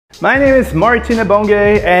My name is Martin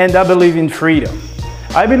Ebonge and I believe in freedom.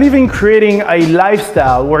 I believe in creating a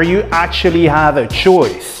lifestyle where you actually have a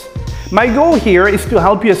choice. My goal here is to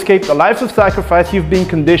help you escape the life of sacrifice you've been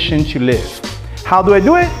conditioned to live. How do I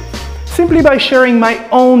do it? Simply by sharing my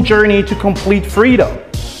own journey to complete freedom.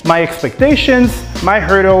 My expectations, my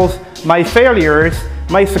hurdles, my failures,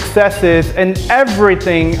 my successes, and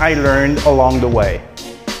everything I learned along the way.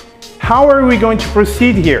 How are we going to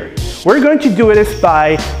proceed here? We're going to do this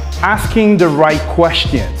by asking the right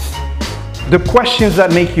questions. The questions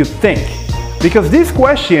that make you think. Because these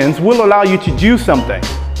questions will allow you to do something.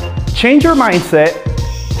 Change your mindset,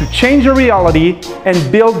 to change your reality, and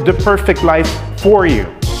build the perfect life for you.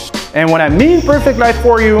 And when I mean perfect life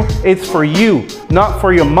for you, it's for you. Not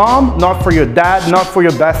for your mom, not for your dad, not for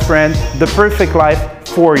your best friend. The perfect life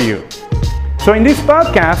for you. So in this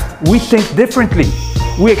podcast, we think differently.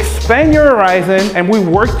 We expand your horizon and we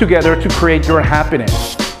work together to create your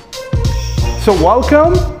happiness. So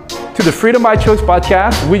welcome to the Freedom by Choice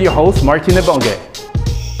podcast with your host, Martin Ebonge.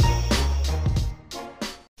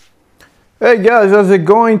 Hey guys, how's it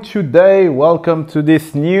going today? Welcome to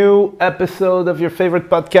this new episode of your favorite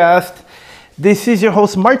podcast. This is your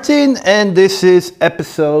host, Martin, and this is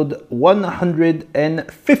episode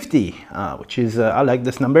 150, which is, I like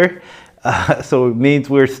this number. So it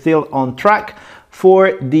means we're still on track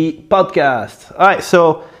for the podcast. All right,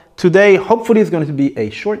 so today, hopefully it's going to be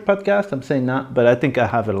a short podcast. I'm saying that, but I think I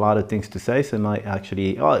have a lot of things to say, so it might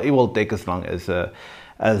actually, it will take as long as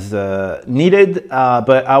needed.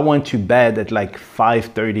 But I went to bed at like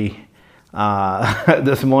 5:30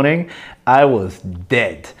 this morning. I was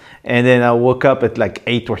dead. And then I woke up at like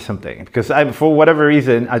 8 or something because for whatever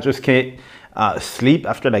reason, I just can't sleep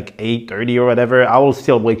after like 8:30 or whatever. I will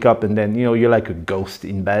still wake up and then, you're like a ghost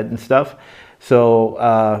in bed and stuff. So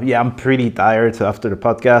yeah, I'm pretty tired. So after the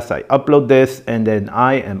podcast, I upload this and then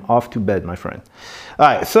I am off to bed, my friend. All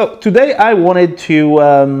right, so today I wanted to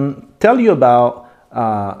tell you about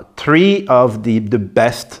three of the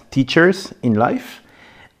best teachers in life.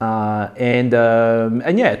 And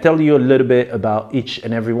yeah, tell you a little bit about each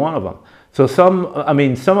and every one of them. So some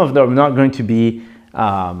of them are not going to be,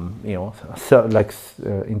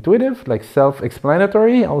 intuitive, like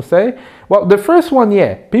self-explanatory, I'll say. Well, the first one,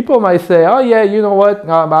 yeah, people might say, oh yeah, you know what,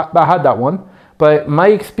 I had that one. But my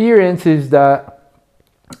experience is that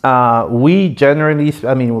we generally,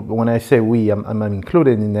 when I say we, I'm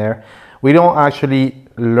included in there, we don't actually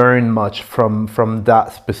learn much from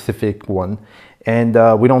that specific one. And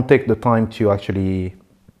we don't take the time to actually,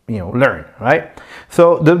 learn, right?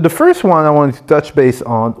 So the first one I wanted to touch base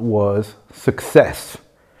on was success,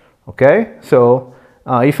 okay? So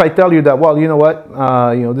if I tell you that, well, you know what,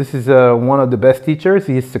 this is one of the best teachers,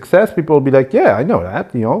 he's success, people will be like, yeah, I know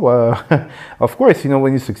that, of course,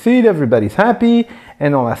 when you succeed, everybody's happy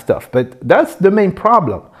and all that stuff. But that's the main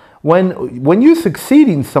problem. When you succeed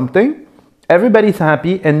in something, everybody's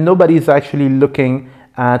happy and nobody's actually looking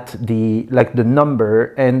at the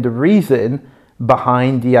number and the reason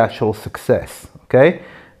behind the actual success, okay?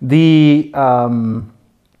 The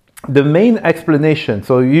main explanation,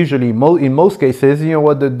 so usually in most cases, you know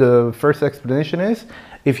what the first explanation is?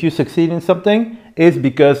 If you succeed in something, is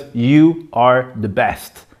because you are the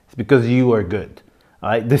best. It's because you are good. All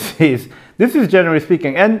right? This is generally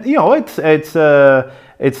speaking, and it's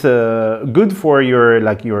good for your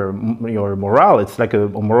morale. It's like a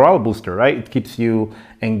morale booster, right? It keeps you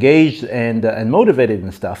engaged and motivated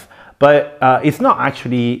and stuff. But it's not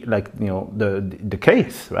actually the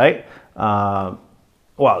case, right?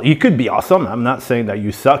 Well, you could be awesome. I'm not saying that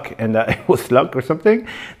you suck and that it was luck or something.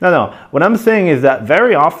 No. What I'm saying is that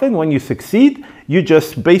very often when you succeed, you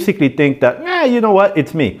just basically think that, you know what,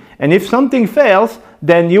 it's me. And if something fails,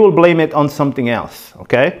 then you will blame it on something else,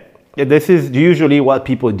 okay? This is usually what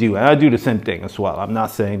people do. And I do the same thing as well. I'm not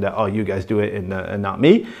saying that, oh, you guys do it and not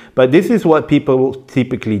me. But this is what people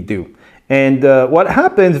typically do. And what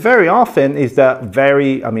happens very often is that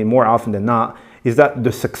more often than not, is that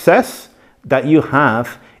the success that you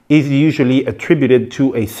have is usually attributed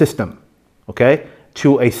to a system, okay?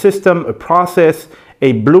 To a system, a process,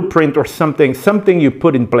 a blueprint or something you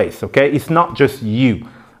put in place, okay? It's not just you,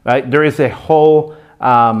 right? There is a whole,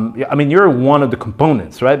 you're one of the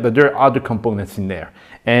components, right? But there are other components in there.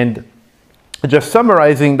 And just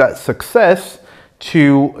summarizing that success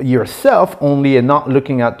to yourself only and not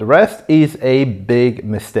looking at the rest is a big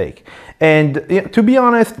mistake. And to be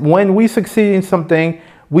honest, when we succeed in something,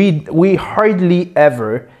 we hardly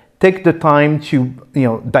ever take the time to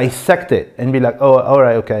dissect it and be like, oh, all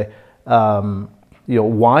right, okay,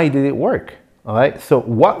 why did it work? All right, so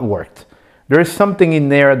what worked? There's something in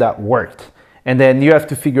there that worked. And then you have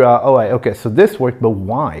to figure out, oh, okay, so this worked, but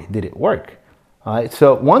why did it work? All right,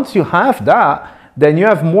 so once you have that, then you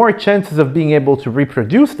have more chances of being able to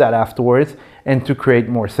reproduce that afterwards and to create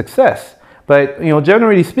more success. But,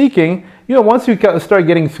 generally speaking, once you start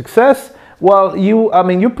getting success, well,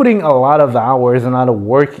 you're putting a lot of hours and a lot of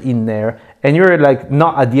work in there, and you're like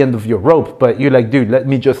not at the end of your rope, but you're like, dude, let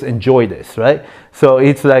me just enjoy this, right? So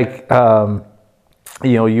it's like,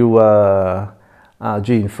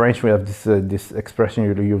 in French we have this expression,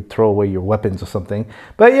 you throw away your weapons or something.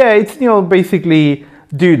 But yeah, it's basically,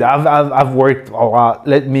 dude, I've worked a lot.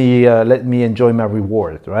 Let me enjoy my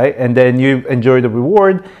reward, right? And then you enjoy the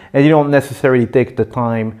reward, and you don't necessarily take the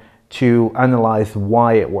time to analyze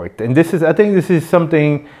why it worked. And I think this is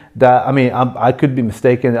something that, I could be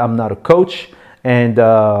mistaken. I'm not a coach, and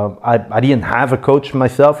I didn't have a coach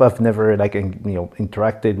myself. I've never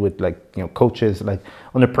interacted with coaches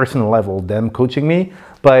on a personal level, them coaching me.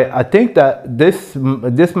 But I think that this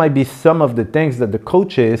might be some of the things that the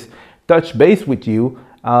coaches touch base with you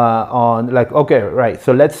on, okay, right,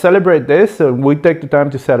 so let's celebrate this. So we take the time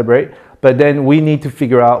to celebrate, but then we need to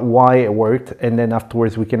figure out why it worked, and then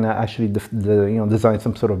afterwards we can actually design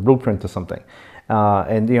some sort of blueprint or something.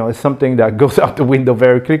 And it's something that goes out the window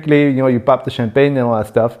very quickly. You pop the champagne and all that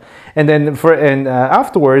stuff, and then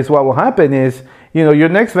afterwards, what will happen is, your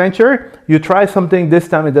next venture, you try something, this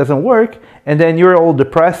time it doesn't work, and then you're all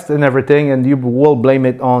depressed and everything, and you will blame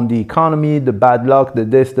it on the economy, the bad luck, the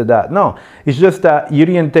this, the that. No, it's just that you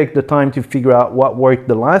didn't take the time to figure out what worked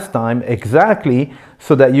the last time exactly,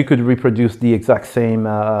 so that you could reproduce the exact same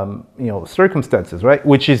circumstances, right?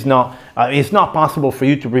 Which is not, it's not possible for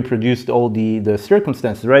you to reproduce all the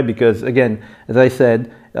circumstances, right? Because again, as I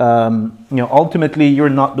said, ultimately you're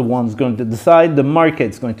not the ones going to decide, the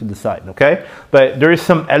market's going to decide, okay? But there is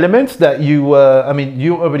some elements that you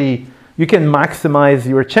can maximize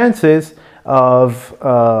your chances of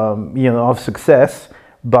success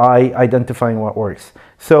by identifying what works.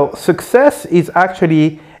 So success is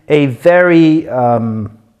actually a very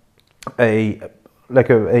a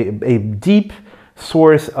deep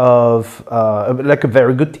source of a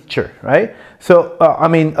very good teacher, right? So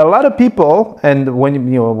a lot of people, and when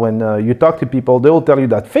you talk to people, they will tell you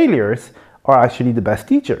that failures are actually the best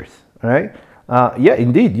teachers, right? Yeah,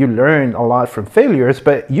 indeed, you learn a lot from failures,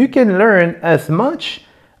 but you can learn as much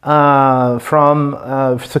from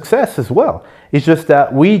success as well. It's just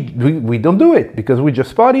that we don't do it because we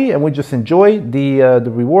just party and we just enjoy the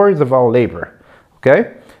rewards of our labor.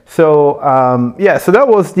 Okay, so yeah, so that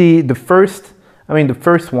was the first. The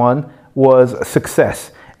first one was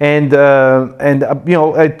success, and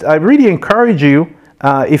I really encourage you,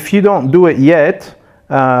 if you don't do it yet.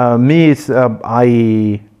 I'll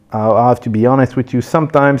have to be honest with you.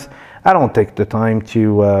 Sometimes I don't take the time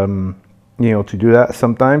to to do that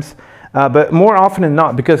sometimes. But more often than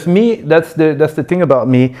not, because that's the thing about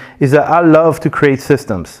me, is that I love to create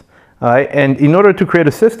systems. All right? And in order to create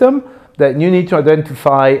a system, that you need to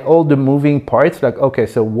identify all the moving parts. Like, okay,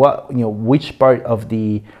 so which part of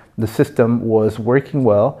the system was working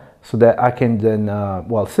well, so that I can then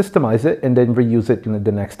systemize it and then reuse it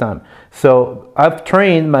the next time. So I've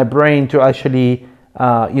trained my brain to actually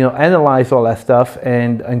analyze all that stuff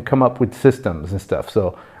and come up with systems and stuff.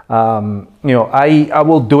 So I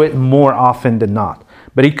will do it more often than not.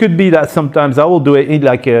 But it could be that sometimes I will do it in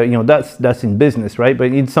that's in business, right?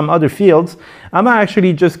 But in some other fields, I might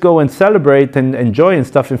actually just go and celebrate and enjoy and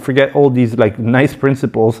stuff and forget all these nice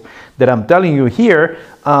principles that I'm telling you here,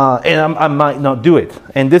 and I might not do it.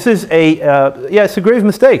 And this is it's a grave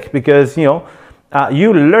mistake, because you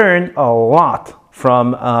learn a lot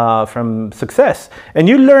from success, and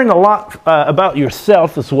you learn a lot about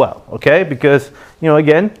yourself as well. Okay, because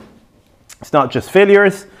again, it's not just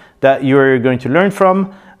failures that you're going to learn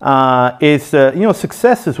from. It's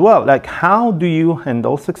success as well. Like, how do you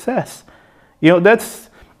handle success? That's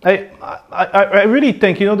I really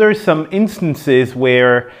think there's some instances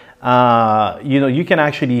where you can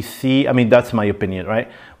actually see. That's my opinion,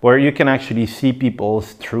 right? Where you can actually see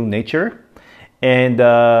people's true nature. And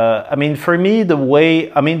for me, the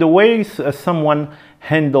way someone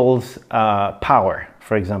handles power,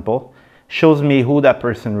 for example, shows me who that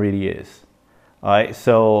person really is. All right,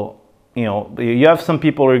 so you have some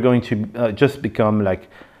people who are going to just become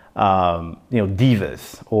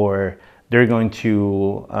divas, or they're going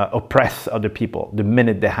to oppress other people the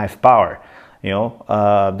minute they have power.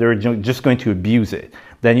 They're just going to abuse it.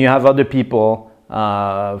 Then you have other people,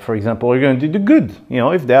 for example, are going to do good.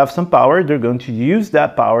 If they have some power, they're going to use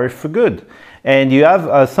that power for good. And you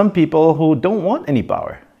have some people who don't want any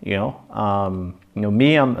power.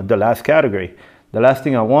 Me, I'm the last category. The last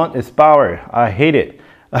thing I want is power. I hate it.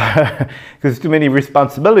 because too many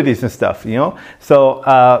responsibilities and stuff, you know. So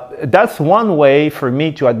that's one way for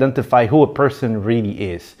me to identify who a person really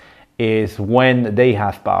is when they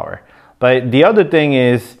have power. But the other thing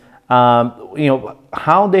is, you know,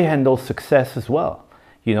 how they handle success as well,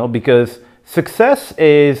 you know, because success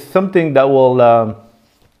is something that will,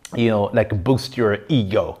 you know, like boost your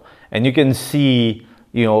ego, and you can see,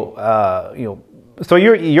 you know, so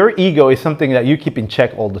your ego is something that you keep in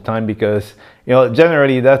check all the time, because, you know,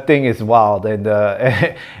 generally that thing is wild, and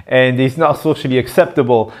and it's not socially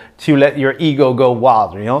acceptable to let your ego go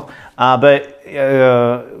wild, you know. But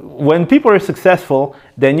when people are successful,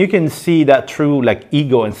 then you can see that true like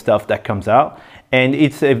ego and stuff that comes out, and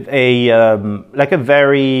it's like a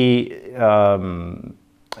very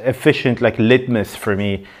efficient like litmus for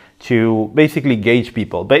me to basically gauge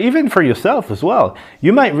people. But even for yourself as well,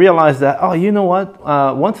 you might realize that, oh, you know what,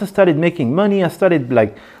 once I started making money, I started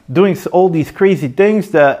like doing all these crazy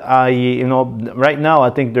things that I, you know, right now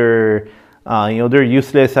I think they're you know, they're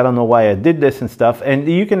useless. I don't know why I did this and stuff. And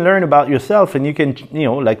you can learn about yourself, and you can, you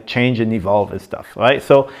know, like change and evolve and stuff, right?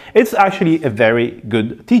 So it's actually a very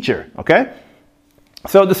good teacher, okay?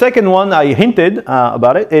 So the second one, I hinted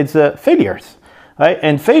about it, it's failures. Right?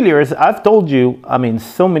 And failures, I've told you, I mean,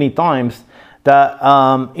 so many times that,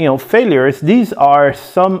 you know, failures, these are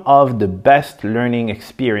some of the best learning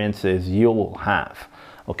experiences you will have,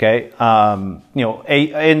 okay? You know,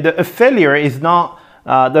 and a failure is not,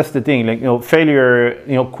 that's the thing, like, you know, failure,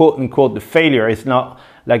 you know, quote unquote, the failure is not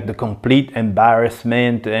like the complete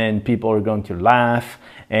embarrassment and people are going to laugh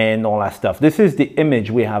and all that stuff. This is the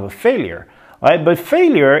image we have of failure, right? But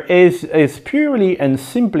failure is purely and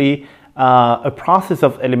simply a process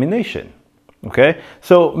of elimination. Okay,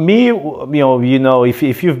 so me, you know, if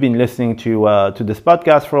you've been listening to this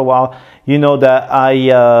podcast for a while, you know that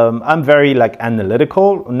I'm very like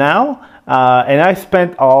analytical now, and I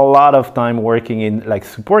spent a lot of time working in like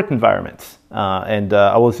support environments, and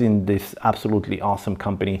I was in this absolutely awesome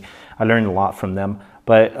company. I learned a lot from them,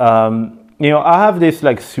 but you know, I have this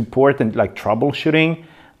like support and like troubleshooting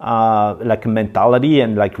like mentality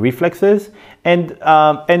and like reflexes, and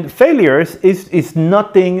failures is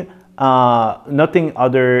nothing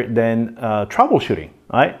other than troubleshooting,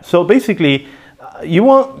 right? So basically, you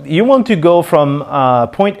want to go from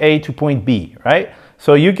point A to point B, right?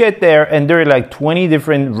 So you get there, and there are like 20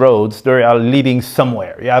 different roads that are leading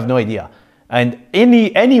somewhere. You have no idea, and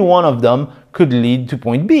any one of them could lead to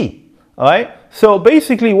point B. All right. So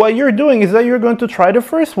basically what you're doing is that you're going to try the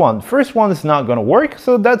first one. First one is not going to work.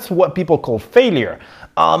 So that's what people call failure.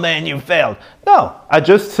 Oh man, you failed. No,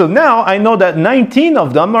 so now I know that 19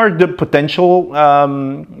 of them are the potential,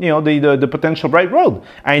 you know, the potential right road.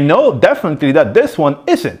 I know definitely that this one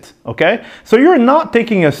isn't. Okay. So you're not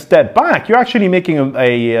taking a step back. You're actually making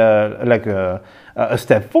a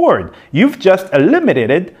step forward. You've just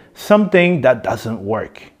eliminated something that doesn't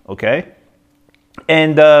work. Okay.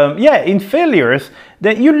 And yeah, in failures,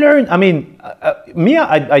 that you learn. I mean,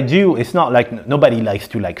 I do. It's not like nobody likes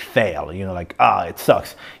to like fail. You know, like it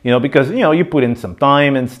sucks. You know, because you know you put in some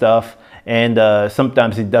time and stuff, and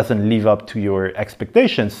sometimes it doesn't live up to your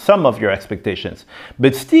expectations, some of your expectations.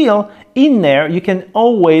 But still, in there, you can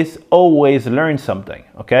always learn something.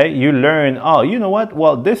 Okay, you learn. Oh, you know what?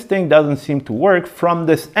 Well, this thing doesn't seem to work from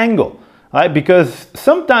this angle. Right? Because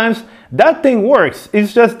sometimes that thing works.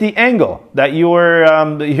 It's just the angle that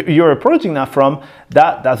you're approaching that from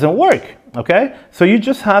that doesn't work. Okay, so you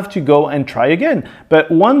just have to go and try again. But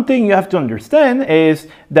one thing you have to understand is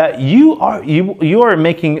that you're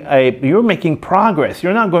making progress.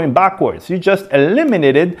 You're not going backwards. You just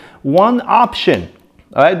eliminated one option.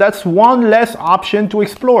 All right, that's one less option to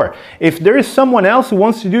explore. If there is someone else who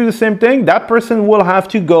wants to do the same thing, that person will have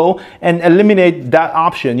to go and eliminate that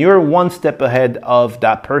option. You're one step ahead of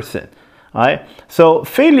that person. All right, so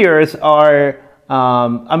failures are,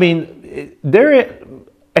 I mean, they're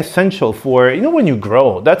essential for, you know, when you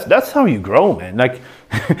grow. That's how you grow, man. Like,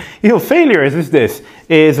 you know, failures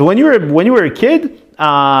is when you were a kid.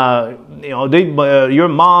 You know, your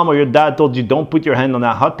mom or your dad told you don't put your hand on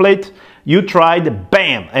that hot plate. You tried,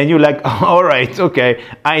 bam, and you're like, all right, okay,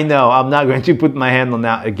 I know, I'm not going to put my hand on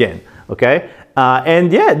that again, okay?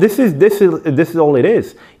 And yeah, this is all it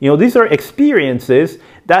is. You know, these are experiences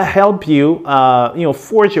that help you, you know,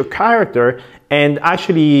 forge your character and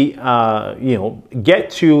actually, you know,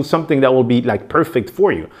 get to something that will be like perfect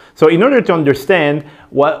for you. So in order to understand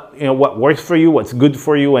what works for you, what's good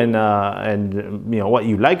for you, and you know what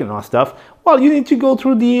you like and all that stuff, well, you need to go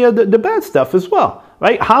through the bad stuff as well,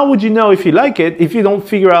 right? How would you know if you like it if you don't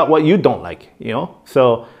figure out what you don't like? You know,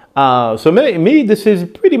 so me, this is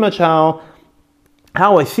pretty much how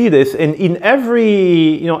how I see this, and in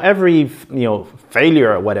every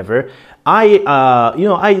failure or whatever, I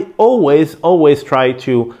always try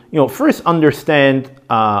to first understand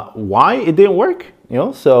why it didn't work,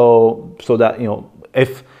 so that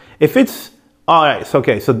if it's all right, so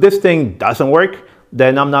okay, so this thing doesn't work,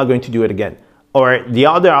 then I'm not going to do it again. Or the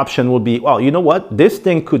other option would be, well, you know what, this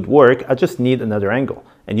thing could work, I just need another angle,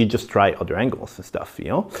 and you just try other angles and stuff,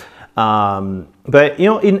 but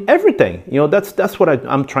in everything, that's what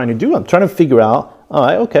I'm trying to do. I'm trying to figure out, all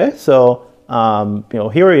right, okay, so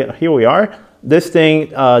here we are. This thing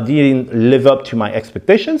didn't live up to my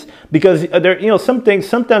expectations, because there, some things,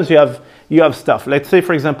 sometimes you have stuff. Let's say,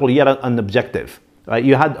 for example, you had an objective, right?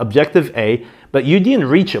 You had objective A, but you didn't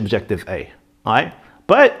reach objective A, all right?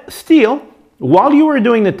 But still, while you were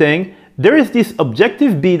doing the thing, there is this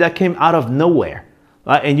objective B that came out of nowhere,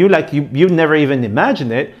 right? And you never even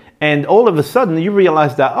imagined it. And all of a sudden you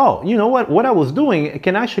realize that, oh, you know what I was doing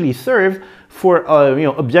can actually serve for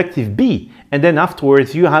objective B. And then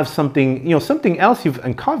afterwards you have something, something else you've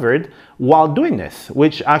uncovered while doing this,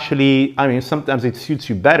 which actually, sometimes it suits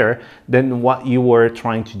you better than what you were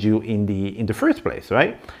trying to do in the first place,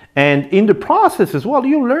 right? And in the process as well,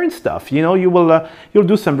 you'll learn stuff, you'll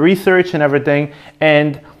do some research and everything.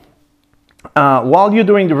 And while you're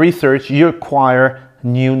doing the research, you acquire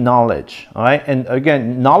new knowledge, all right? And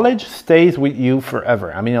again, knowledge stays with you forever.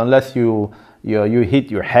 Unless you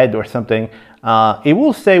hit your head or something, it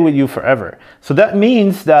will stay with you forever. So that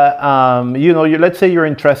means that let's say you're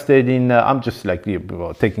interested in I'm just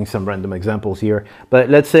taking some random examples here, but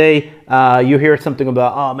let's say you hear something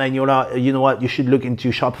about, oh man, you know what, you should look into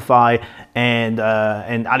Shopify and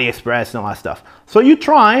AliExpress and all that stuff. So you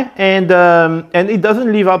try, and it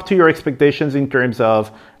doesn't live up to your expectations in terms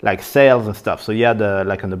of sales and stuff. So you had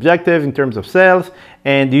an objective in terms of sales,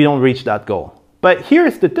 and you don't reach that goal. But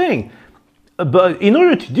here's the thing. But in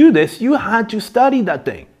order to do this, you had to study that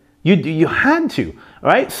thing. You had to,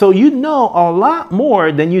 right? So you know a lot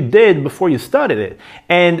more than you did before you studied it.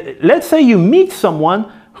 And let's say you meet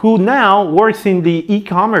someone who now works in the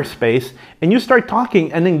e-commerce space, and you start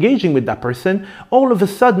talking and engaging with that person. All of a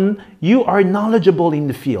sudden, you are knowledgeable in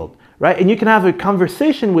the field, right? And you can have a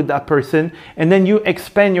conversation with that person, and then you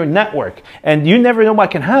expand your network, and you never know what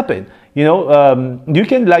can happen. You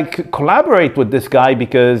can collaborate with this guy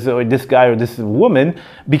or this woman,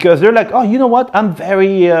 because they're like, oh, you know what? I'm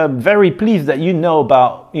very, very pleased that you know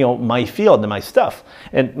about, my field and my stuff.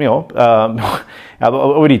 And, I've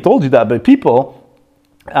already told you that, but people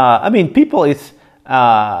is,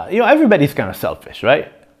 everybody's kind of selfish,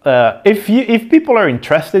 right? If people are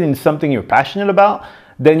interested in something you're passionate about,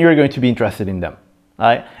 then you're going to be interested in them,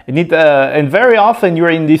 right? And very often you're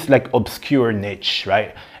in this obscure niche,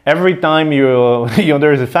 right? Every time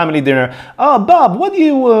there's a family dinner, oh, Bob, what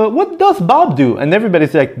does Bob do? And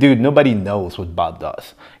everybody's like, dude, nobody knows what Bob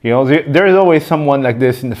does. There's always someone like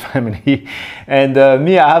this in the family. And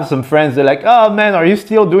I have some friends that are like, oh man, are you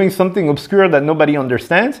still doing something obscure that nobody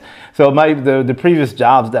understands? So the previous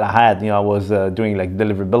jobs that I had, I was doing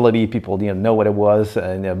deliverability. People didn't know what it was.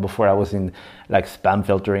 And before I was in spam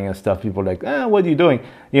filtering and stuff, people were like, what are you doing?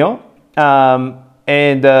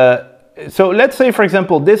 So let's say, for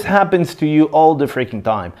example, this happens to you all the freaking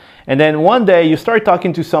time. And then one day you start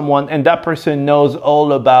talking to someone, and that person knows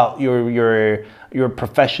all about your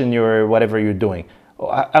profession, your whatever you're doing.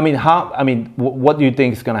 What do you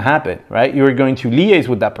think is going to happen, right? You're going to liaise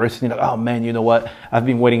with that person. You're like, oh man, you know what? I've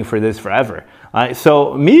been waiting for this forever.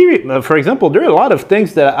 So me, for example, there are a lot of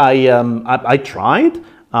things that I tried,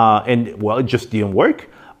 and well, it just didn't work.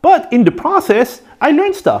 But in the process, I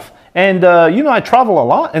learned stuff. And, I travel a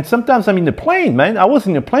lot, and sometimes I'm in the plane, man. I was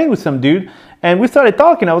in the plane with some dude, and we started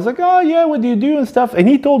talking. I was like, oh, yeah, what do you do and stuff? And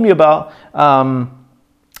he told me about,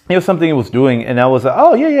 something he was doing, and I was like,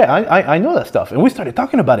 oh, yeah, I know that stuff. And we started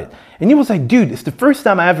talking about it. And he was like, dude, it's the first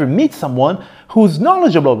time I ever meet someone who's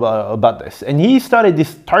knowledgeable about this. And he started this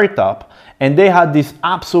startup, and they had this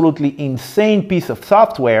absolutely insane piece of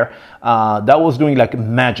software that was doing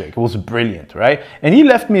magic. It was brilliant, right? And he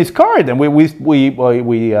left me his card, and we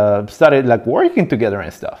started working together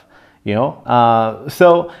and stuff.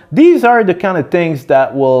 So these are the kind of things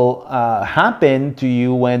that will happen to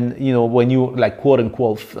you when you quote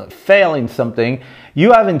unquote fail in something.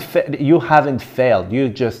 You haven't failed. You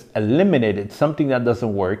just eliminated something that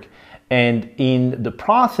doesn't work. And in the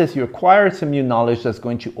process, you acquire some new knowledge that's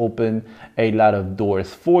going to open a lot of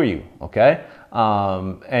doors for you, okay?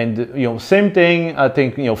 Same thing, I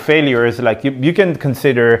think, failures, you can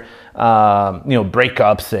consider,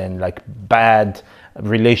 breakups and bad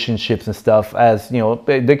relationships and stuff as,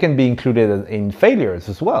 they can be included in failures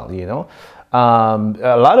as well,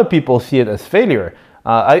 A lot of people see it as failure.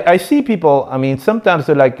 I see people, I mean, sometimes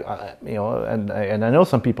they're like, and I know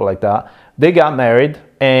some people like that. They got married,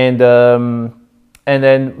 and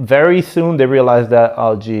then very soon they realize that,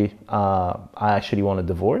 oh, gee, I actually want a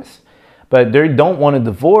divorce. But they don't want to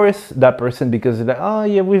divorce that person because they're like, oh,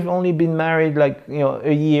 yeah, we've only been married like,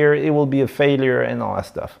 a year. It will be a failure and all that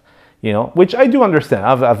stuff, which I do understand.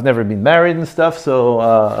 I've never been married and stuff, so,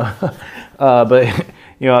 but,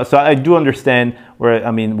 so I do understand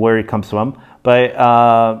where it comes from. But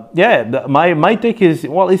yeah, my take is,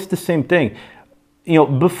 well, it's the same thing.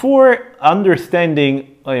 Before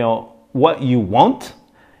understanding, what you want,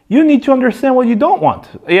 you need to understand what you don't want.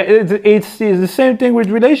 It's the same thing with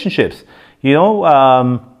relationships. You will,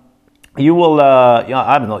 I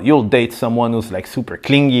don't know, you'll date someone who's like super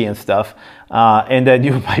clingy and stuff, and then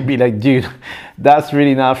you might be like, dude, that's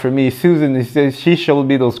really not for me. Susan says she showed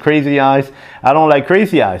me those crazy eyes. I don't like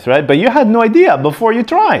crazy eyes, right? But you had no idea before you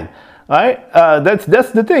tried. Right? That's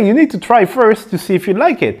the thing. You need to try first to see if you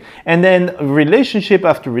like it. And then relationship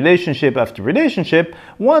after relationship after relationship,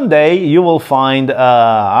 one day you will find,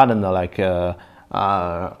 I don't know, like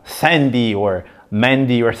Sandy or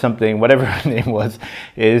Mandy or something, whatever her name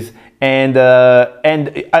is. And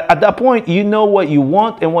at that point, you know what you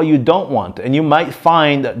want and what you don't want. And you might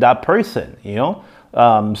find that person,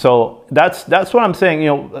 So that's what I'm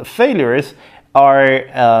saying. Failures are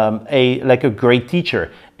like a great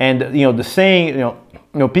teacher. And the saying,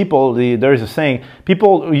 people, there's a saying,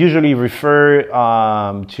 people usually refer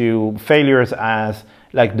to failures as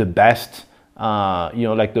like the best,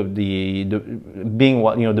 like the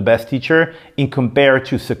being the best teacher in compared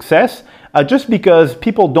to success, just because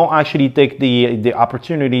people don't actually take the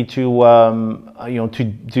opportunity to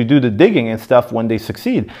to do the digging and stuff when they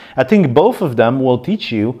succeed. I think both of them will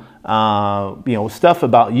teach you stuff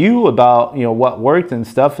about you, about what worked and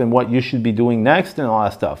stuff, and what you should be doing next and all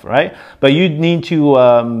that stuff, right? But you need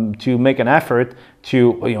to make an effort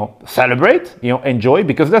to celebrate, enjoy,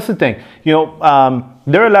 because that's the thing.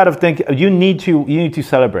 There are a lot of things you need to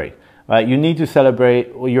celebrate, right? You need to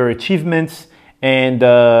celebrate your achievements and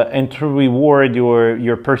to reward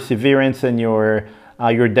your perseverance and your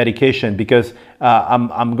dedication. Because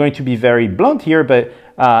I'm going to be very blunt here, but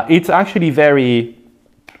it's actually very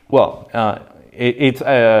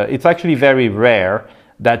it's actually very rare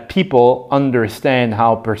that people understand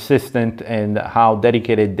how persistent and how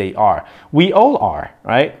dedicated they are. We all are,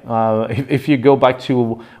 right? If you go back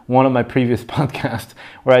to one of my previous podcasts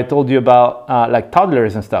where I told you about like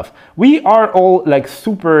toddlers and stuff, we are all like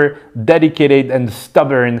super dedicated and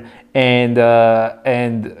stubborn and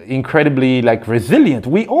incredibly like resilient.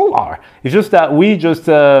 We all are. It's just that we just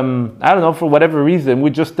I don't know, for whatever reason,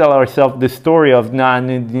 we just tell ourselves this story of, nah,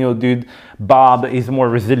 dude, Bob is more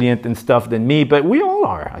resilient and stuff than me, but we all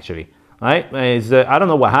are actually, right? I don't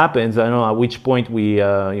know what happens. I don't know at which point we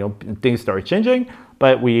things start changing,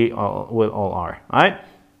 but we all are, right?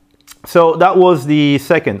 So that was the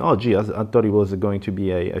second. Oh, gee, I thought it was going to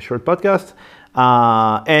be a short podcast,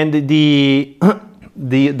 and the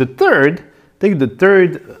third, I think the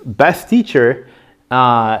third best teacher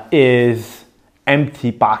is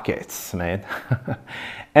empty pockets, man.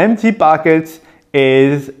 Empty pockets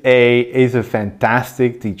is a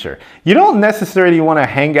fantastic teacher. You don't necessarily want to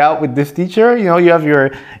hang out with this teacher. You have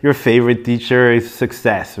your favorite teacher is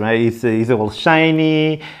success, right? He's a little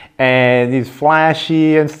shiny and he's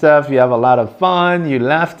flashy and stuff. You have a lot of fun, you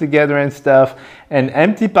laugh together and stuff. And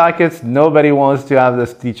empty pockets, nobody wants to have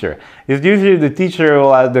this teacher. It's usually the teacher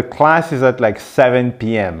who the class is at like 7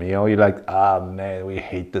 p.m. You're like, oh man, we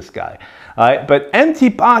hate this guy. All right? But empty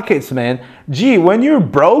pockets, man. Gee, when you're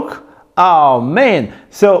broke, oh man.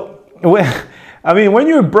 So when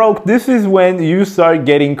you're broke, this is when you start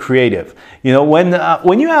getting creative.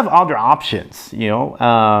 When you have other options,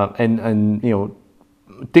 and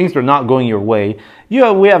things are not going your way, we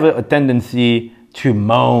have a tendency to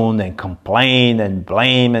moan and complain and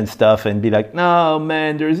blame and stuff and be like, no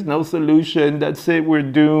man, there's no solution, that's it, we're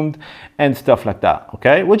doomed, and stuff like that,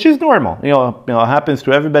 okay? Which is normal. It happens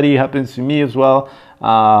to everybody, it happens to me as well.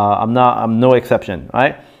 I'm no exception,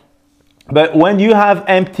 right? But when you have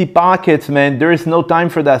empty pockets, man, there is no time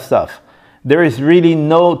for that stuff. There is really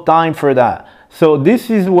no time for that. So this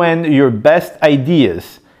is when your best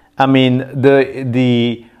ideas,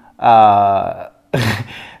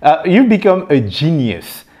 you become a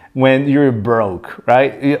genius when you're broke,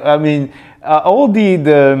 right? All the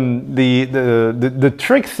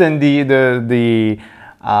tricks and the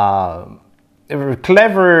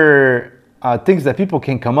clever things that people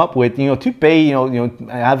can come up with, to pay,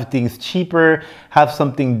 have things cheaper, have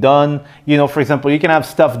something done. For example, you can have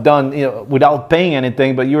stuff done, without paying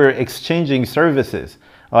anything, but you're exchanging services.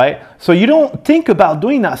 Right? So you don't think about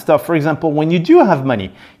doing that stuff, for example, when you do have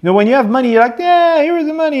money. When you have money, you're like, yeah, here's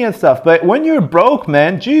the money and stuff. But when you're broke,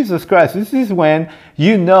 man, Jesus Christ, this is when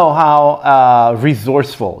you know how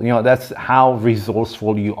resourceful, that's how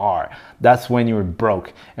resourceful you are. That's when you're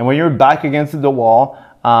broke. And when you're back against the wall,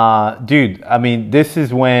 dude, I mean, this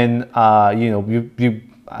is when,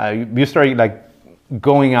 you start like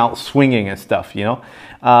going out swinging and stuff,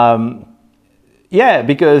 yeah,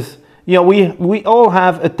 because we all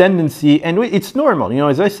have a tendency, and it's normal.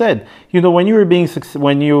 As I said, when you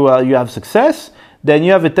have success, then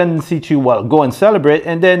you have a tendency to go and celebrate,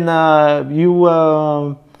 and then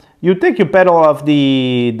you take your pedal off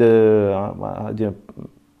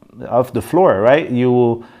off the floor, right?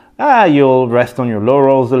 You'll rest on your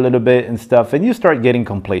laurels a little bit and stuff, and you start getting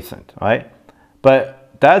complacent, right? But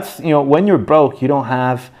that's when you're broke, you don't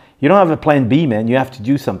have a plan B, man. You have to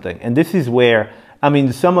do something, and this is where, I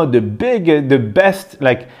mean, some of the best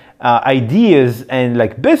ideas and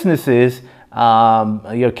like businesses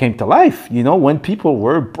came to life, when people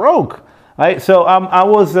were broke, right? So I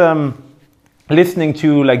was listening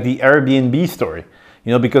to like the Airbnb story,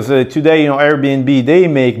 because today, Airbnb, they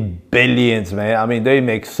make billions, man. I mean, they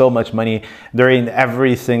make so much money. They're in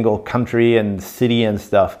every single country and city and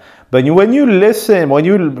stuff. But when you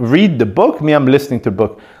read the book, I'm listening to the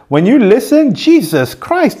book. When you listen, Jesus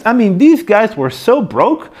Christ, I mean, these guys were so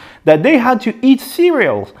broke that they had to eat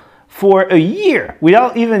cereals for a year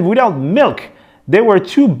without milk. They were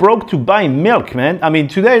too broke to buy milk, man. I mean,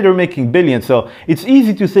 today they're making billions. So it's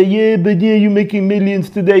easy to say, yeah, but yeah, you're making millions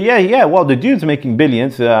today. Yeah. Well, the dude's making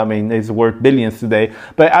billions. I mean, it's worth billions today.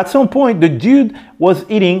 But at some point, the dude was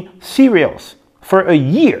eating cereals for a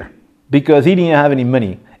year because he didn't have any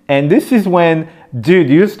money. And this is when, dude,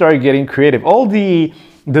 you start getting creative. All the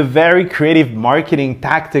very creative marketing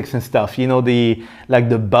tactics and stuff, the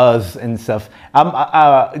buzz and stuff.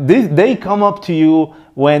 They come up to you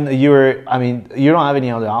when you don't have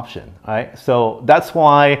any other option, right? So that's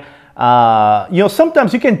why,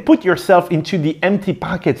 sometimes you can put yourself into the empty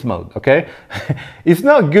pockets mode, okay? It's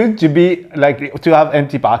not good to have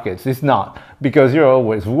empty pockets. It's not, because you're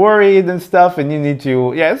always worried and stuff, and you need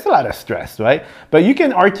to, it's a lot of stress, right? But you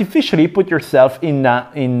can artificially put yourself in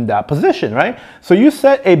that position, right? So you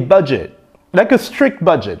set a budget, like a strict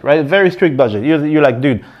budget, right? A very strict budget. You're like,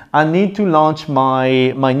 dude, I need to launch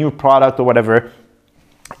my new product or whatever,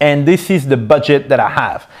 and this is the budget that I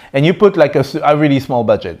have. And you put like a really small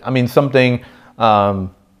budget. I mean, something,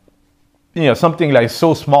 something like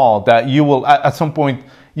so small that you will, at some point,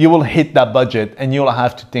 you will hit that budget and you'll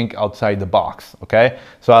have to think outside the box, okay?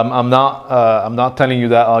 So I'm not telling you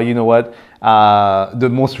that, the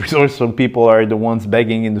most resourceful people are the ones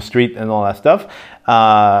begging in the street and all that stuff.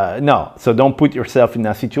 No, so don't put yourself in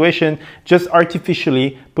that situation. Just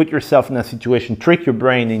artificially put yourself in that situation, trick your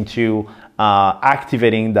brain into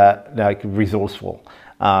activating that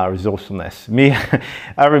resourcefulness. Me,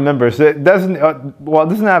 I remember, so it doesn't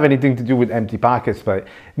have anything to do with empty pockets, but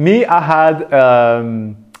me, I had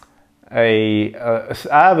I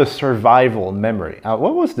have a survival memory.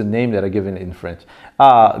 What was the name that I given in French?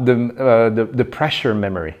 The pressure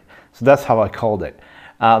memory. So that's how I called it.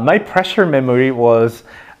 My pressure memory was,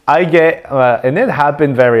 I get, and it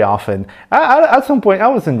happened very often. At some point, I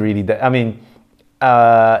wasn't really that. I mean,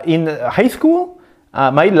 in high school,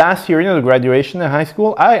 my last year, the graduation in high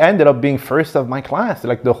school, I ended up being first of my class,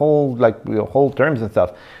 like the whole terms and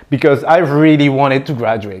stuff, because I really wanted to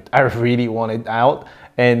graduate. I really wanted out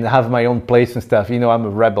and have my own place and stuff. I'm a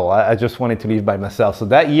rebel. I just wanted to live by myself. So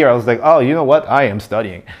that year I was like, oh, you know what? I am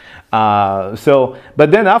studying. But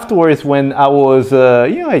then afterwards, when I was,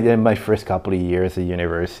 I did my first couple of years at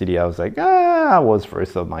university, I was like, I was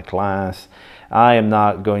first of my class. I am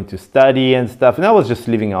not going to study and stuff. And I was just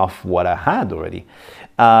living off what I had already.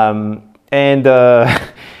 And I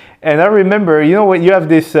remember, when you have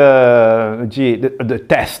this, the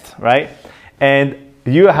test, right? And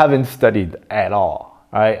you haven't studied at all.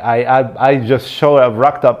 Right? I just showed up,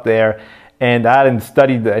 rocked up there, and I hadn't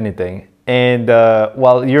studied anything. And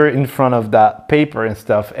you're in front of that paper and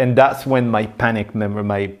stuff, and that's when my panic memory,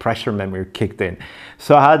 my pressure memory kicked in.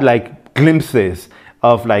 So I had like glimpses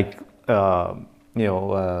of like, your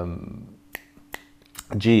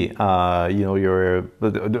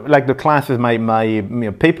like the classes, my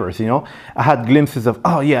papers, I had glimpses of,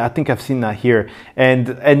 oh yeah, I think I've seen that here, and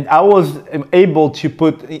I was able to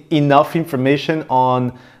put enough information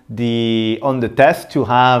on the test to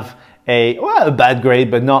have a bad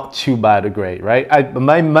grade, but not too bad a grade, right?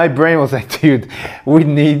 My brain was like, dude, we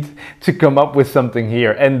need to come up with something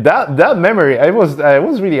here. And that memory, it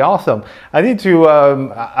was really awesome. I need to,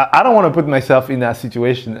 I don't want to put myself in that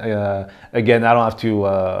situation again. I don't have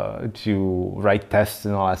to write tests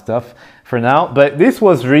and all that stuff for now, but this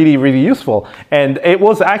was really, really useful. And it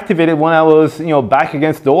was activated when I was, back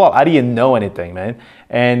against the wall. I didn't know anything, man.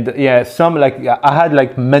 And yeah, I had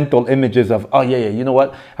like mental images of, oh yeah, you know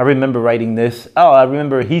what? I remember writing this. Oh, I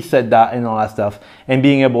remember he said that and all that stuff. And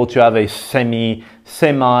being able to have a semi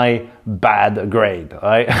bad grade,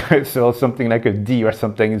 right? So something like a D or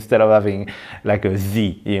something instead of having like a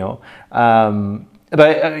Z,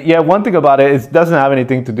 But yeah, one thing about it, it doesn't have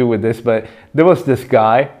anything to do with this, but there was this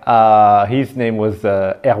guy, his name was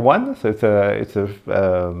Erwan, so it's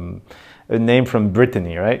a name from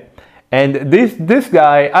Brittany, right? And this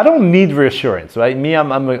guy, I don't need reassurance, right? Me,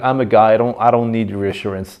 I'm a guy, I don't need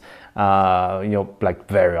reassurance, like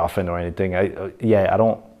very often or anything. I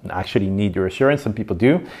don't actually need reassurance. Some people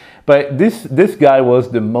do, but this guy was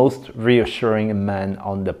the most reassuring man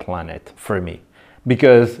on the planet for me,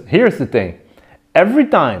 because here's the thing. Every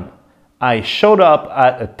time I showed up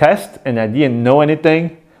at a test and I didn't know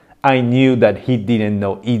anything, I knew that he didn't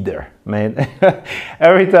know either, man.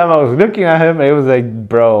 Every time I was looking at him, it was like,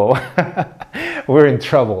 bro, we're in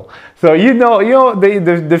trouble. So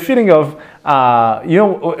the feeling of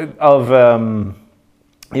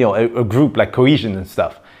a group, like cohesion and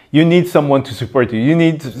stuff. You need someone to support you. You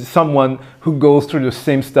need someone who goes through the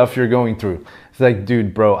same stuff you're going through. It's like,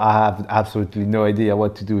 dude, bro, I have absolutely no idea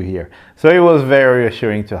what to do here. So it was very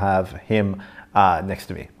reassuring to have him next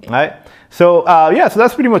to me, right? So so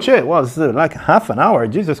that's pretty much it. Well, it's like half an hour,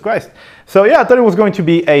 Jesus Christ. So yeah, I thought it was going to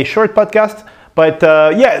be a short podcast, but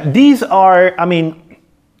these are,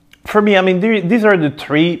 for me, these are the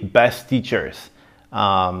three best teachers,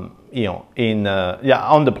 on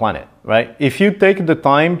the planet, right? If you take the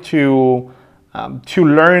time to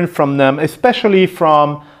learn from them, especially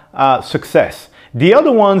from success. The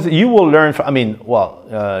other ones you will learn from,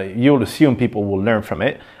 you'll assume people will learn from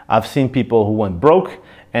it. I've seen people who went broke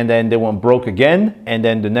and then they went broke again, and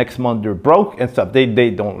then the next month they're broke and stuff. They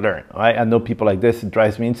don't learn, right? I know people like this, it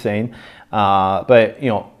drives me insane. But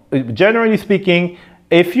generally speaking,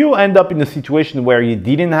 if you end up in a situation where you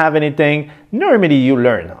didn't have anything, normally you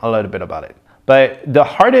learn a little bit about it. But the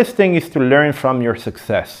hardest thing is to learn from your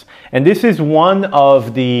success. And this is one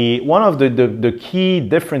of the key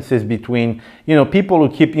differences between, people who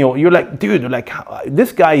keep, you're like, dude, like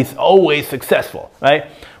this guy is always successful, right?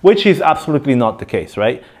 Which is absolutely not the case,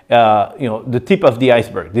 right? The tip of the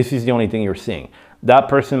iceberg. This is the only thing you're seeing. That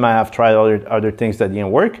person might have tried other things that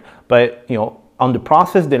didn't work, but on the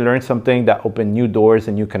process, they learned something that opened new doors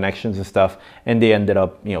and new connections and stuff, and they ended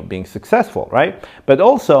up, being successful, right? But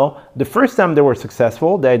also, the first time they were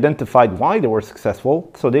successful, they identified why they were successful,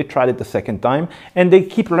 so they tried it the second time, and they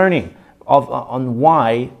keep learning on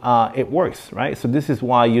why it works, right? So this is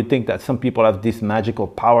why you think that some people have this magical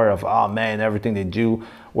power of, oh man, everything they do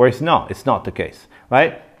works. No, it's not the case,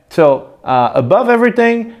 right? So above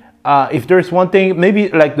everything, if there's one thing, maybe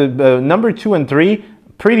like the number 2 and 3,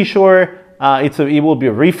 pretty sure it will be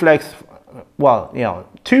a reflex. Well,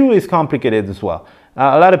 2 is complicated as well.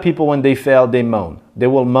 A lot of people, when they fail, they moan. They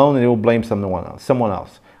will moan and they will blame someone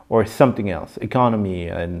else or something else, economy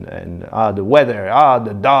and the weather,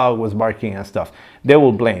 the dog was barking and stuff. They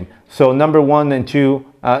will blame. So number 1 and 2,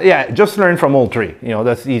 just learn from all 3.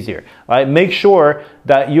 That's easier. All right, make sure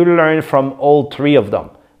that you learn from all 3 of them.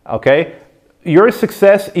 Okay, your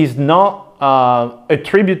success is not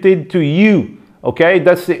attributed to you. Okay,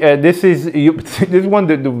 this is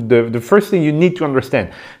the first thing you need to understand.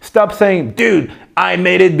 Stop saying, dude, I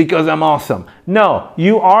made it because I'm awesome. No,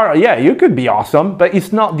 you could be awesome, but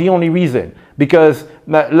it's not the only reason, because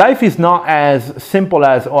life is not as simple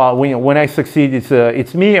as, when I succeed,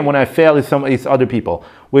 it's me, and when I fail, it's other people,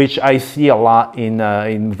 which I see a lot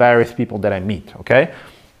in various people that I meet. Okay,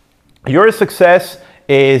 your success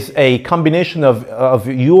is a combination of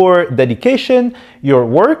your dedication, your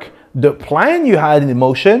work, the plan you had in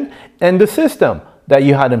motion, and the system that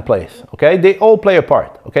you had in place. Okay, they all play a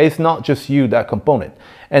part. Okay, it's not just you, that component.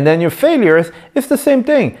 And then your failures, it's the same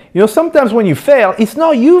thing. Sometimes when you fail, it's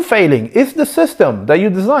not you failing, it's the system that you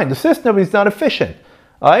designed. The system is not efficient.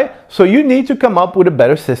 All right, so you need to come up with a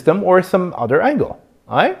better system or some other angle.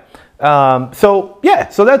 All right, so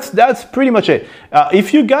that's pretty much it.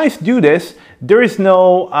 If you guys do this, there is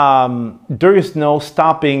no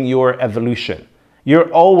stopping your evolution.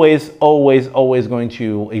 You're always going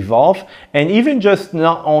to evolve, and even just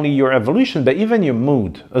not only your evolution, but even your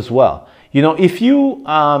mood as well. If you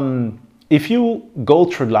if you go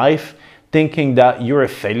through life thinking that you're a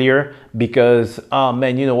failure because, oh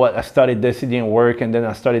man, you know what, I studied this, it didn't work, and then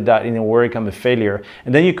I studied that, it didn't work, I'm a failure,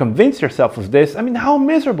 and then you convince yourself of this, I mean, how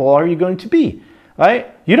miserable are you going to be,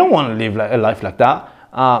 right? You don't want to live a life like that.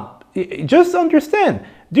 Just understand,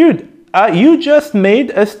 dude, you just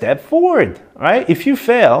made a step forward, right? If you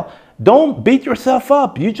fail, don't beat yourself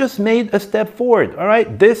up. You just made a step forward, all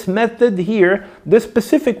right? This method here, this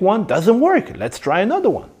specific one doesn't work. Let's try another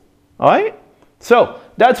one, all right? So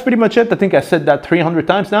that's pretty much it. I think I said that 300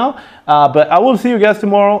 times now, but I will see you guys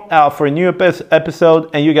tomorrow for a new episode,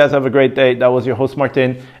 and you guys have a great day. That was your host,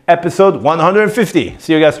 Martin, episode 150.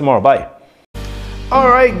 See you guys tomorrow. Bye. All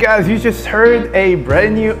right, guys, you just heard a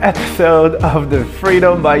brand new episode of the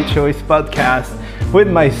Freedom by Choice podcast with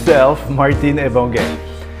myself, Martin Ebonge.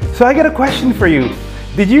 So I got a question for you.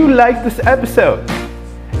 Did you like this episode?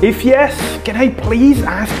 If yes, can I please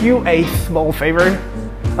ask you a small favor?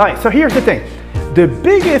 All right, so here's the thing. The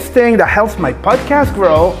biggest thing that helps my podcast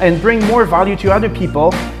grow and bring more value to other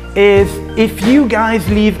people is if you guys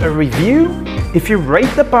leave a review, if you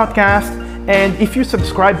rate the podcast, and if you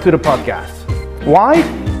subscribe to the podcast. Why?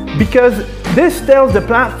 Because this tells the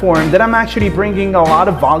platform that I'm actually bringing a lot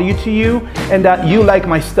of value to you and that you like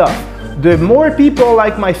my stuff. The more people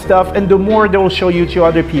like my stuff, and the more they will show you to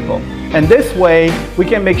other people. And this way, we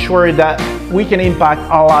can make sure that we can impact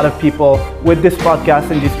a lot of people with this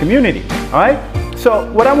podcast and this community, all right?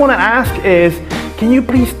 So what I want to ask is, can you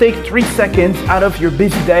please take 3 seconds out of your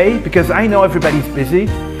busy day, because I know everybody's busy,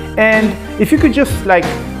 and if you could just like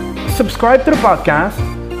subscribe to the podcast,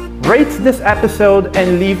 rate this episode,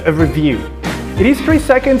 and leave a review. It is 3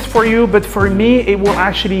 seconds for you, but for me, it will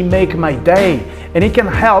actually make my day, and it can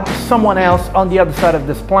help someone else on the other side of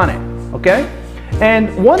this planet, okay?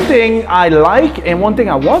 And one thing I like and one thing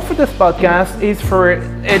I want for this podcast is for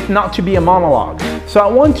it not to be a monologue. So I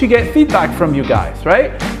want to get feedback from you guys,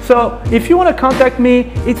 right? So if you want to contact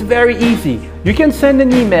me, it's very easy. You can send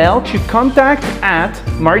an email to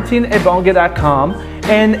contact@martinebonge.com,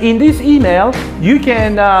 and in this email, you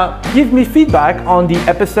can give me feedback on the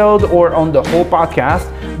episode or on the whole podcast,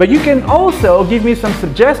 but you can also give me some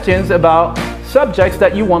suggestions about subjects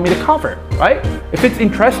that you want me to cover, right? If it's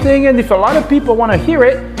interesting and if a lot of people want to hear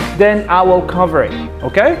it, then I will cover it,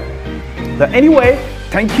 okay? But anyway,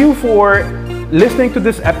 thank you for listening to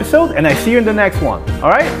this episode, and I see you in the next one, all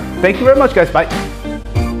right? Thank you very much, guys. Bye.